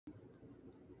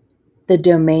The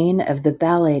domain of the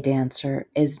ballet dancer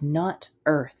is not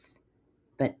earth,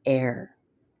 but air.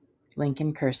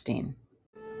 Lincoln Kirstein.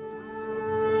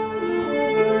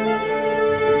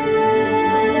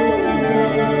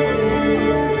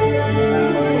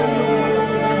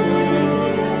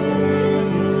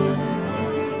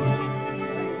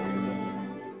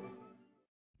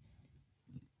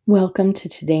 Welcome to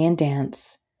Today in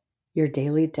Dance, your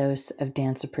daily dose of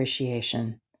dance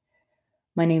appreciation.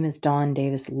 My name is Dawn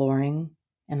Davis Loring,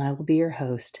 and I will be your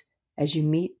host as you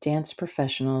meet dance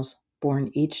professionals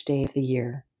born each day of the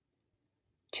year.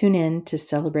 Tune in to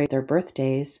celebrate their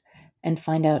birthdays and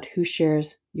find out who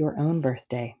shares your own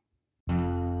birthday.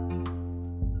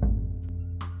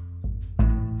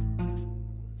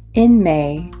 In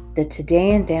May, the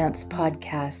Today in Dance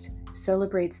podcast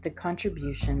celebrates the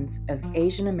contributions of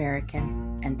Asian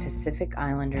American and Pacific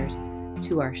Islanders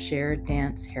to our shared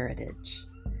dance heritage.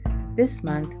 This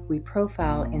month, we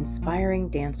profile inspiring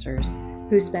dancers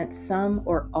who spent some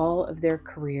or all of their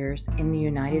careers in the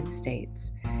United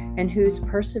States and whose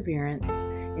perseverance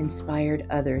inspired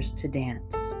others to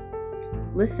dance.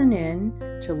 Listen in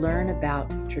to learn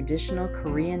about traditional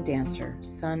Korean dancer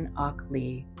Sun Ok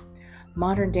Lee,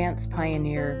 modern dance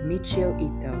pioneer Michio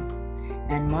Ito,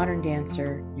 and modern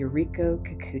dancer Yuriko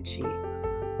Kikuchi.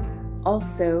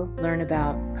 Also, learn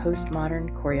about postmodern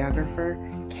choreographer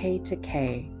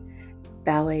K2K,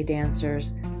 ballet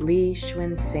dancers Lee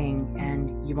Xuan-Sing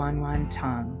and Yuanwan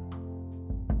Tang,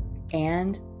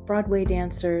 and Broadway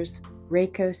dancers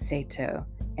Reiko Sato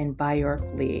and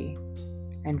Byork Lee,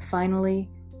 and finally,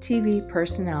 TV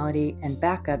personality and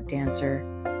backup dancer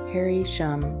Harry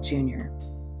Shum Jr.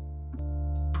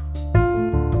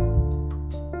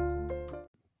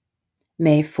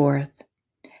 May 4th.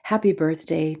 Happy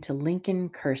birthday to Lincoln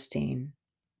Kirstein.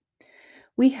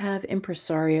 We have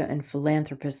impresario and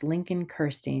philanthropist Lincoln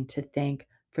Kirstein to thank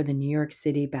for the New York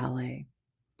City Ballet.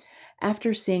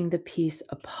 After seeing the piece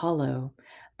Apollo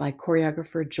by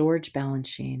choreographer George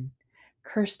Balanchine,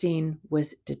 Kirstein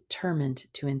was determined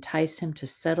to entice him to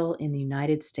settle in the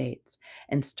United States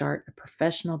and start a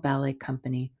professional ballet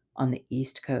company on the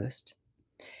East Coast.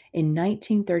 In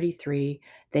 1933,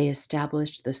 they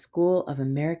established the School of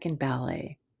American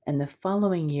Ballet, and the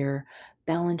following year,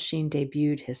 Balanchine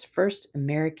debuted his first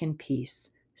American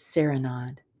piece,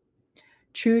 Serenade.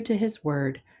 True to his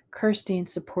word, Kirstein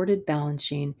supported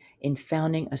Balanchine in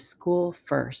founding a school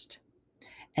first,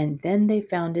 and then they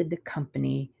founded the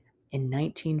company in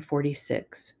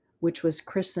 1946, which was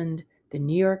christened the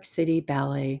New York City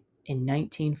Ballet in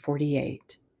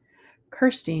 1948.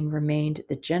 Kirstein remained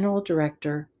the general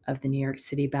director of the New York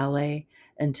City Ballet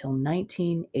until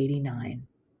 1989.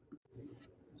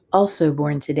 Also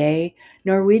born today,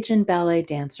 Norwegian ballet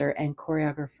dancer and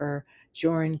choreographer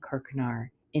Jorunn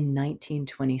Kirknar in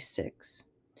 1926.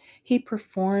 He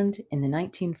performed in the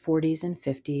 1940s and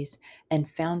 50s and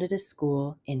founded a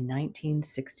school in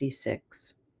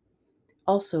 1966.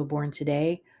 Also born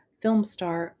today, film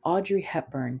star Audrey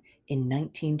Hepburn in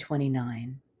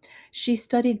 1929. She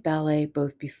studied ballet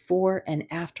both before and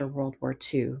after World War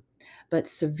II, but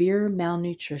severe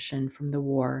malnutrition from the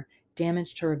war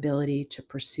damaged her ability to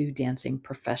pursue dancing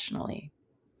professionally.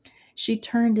 She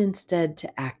turned instead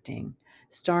to acting,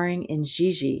 starring in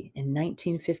Gigi in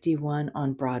 1951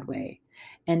 on Broadway,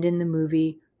 and in the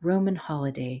movie Roman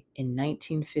Holiday in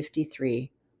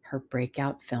 1953, her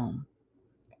breakout film.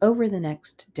 Over the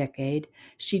next decade,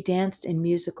 she danced in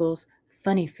musicals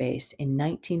Funny Face in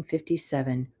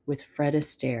 1957 with Fred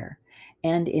Astaire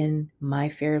and in My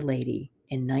Fair Lady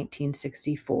in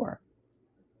 1964.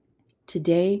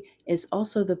 Today is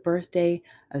also the birthday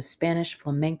of Spanish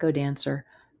flamenco dancer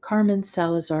Carmen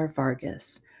Salazar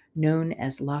Vargas, known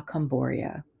as La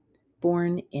Camboria,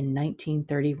 born in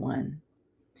 1931.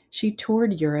 She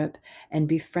toured Europe and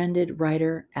befriended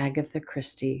writer Agatha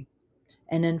Christie,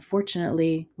 and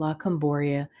unfortunately, La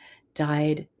Camboria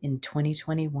died in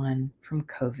 2021 from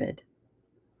COVID.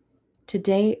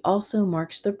 Today also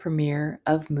marks the premiere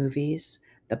of movies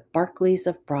The Barkleys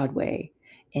of Broadway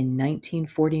in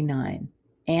 1949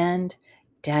 and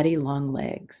Daddy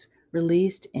Longlegs,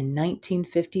 released in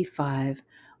 1955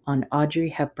 on Audrey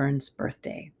Hepburn's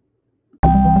birthday.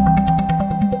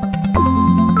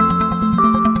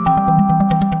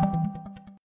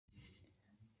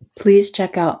 Please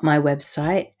check out my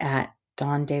website at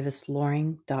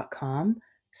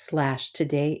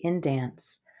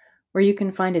dawndavisloring.com/todayindance, where you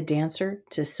can find a dancer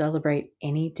to celebrate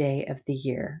any day of the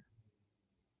year.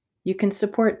 You can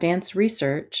support dance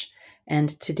research and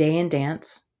Today in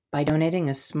Dance by donating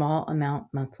a small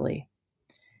amount monthly.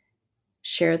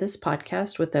 Share this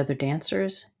podcast with other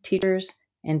dancers, teachers,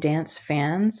 and dance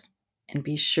fans, and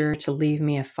be sure to leave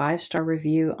me a 5-star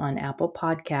review on Apple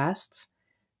Podcasts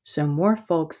so more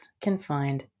folks can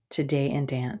find Today in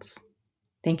Dance.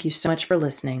 Thank you so much for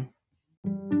listening.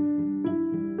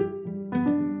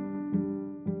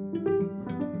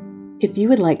 If you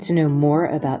would like to know more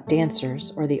about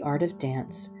dancers or the art of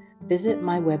dance, visit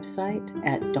my website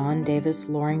at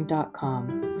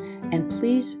dawndavisloring.com, and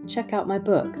please check out my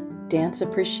book, Dance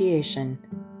Appreciation,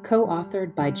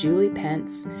 co-authored by Julie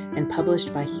Pence and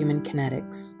published by Human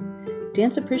Kinetics.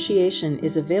 Dance Appreciation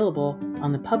is available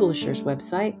on the publisher's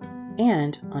website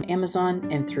and on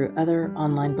Amazon and through other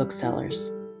online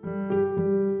booksellers.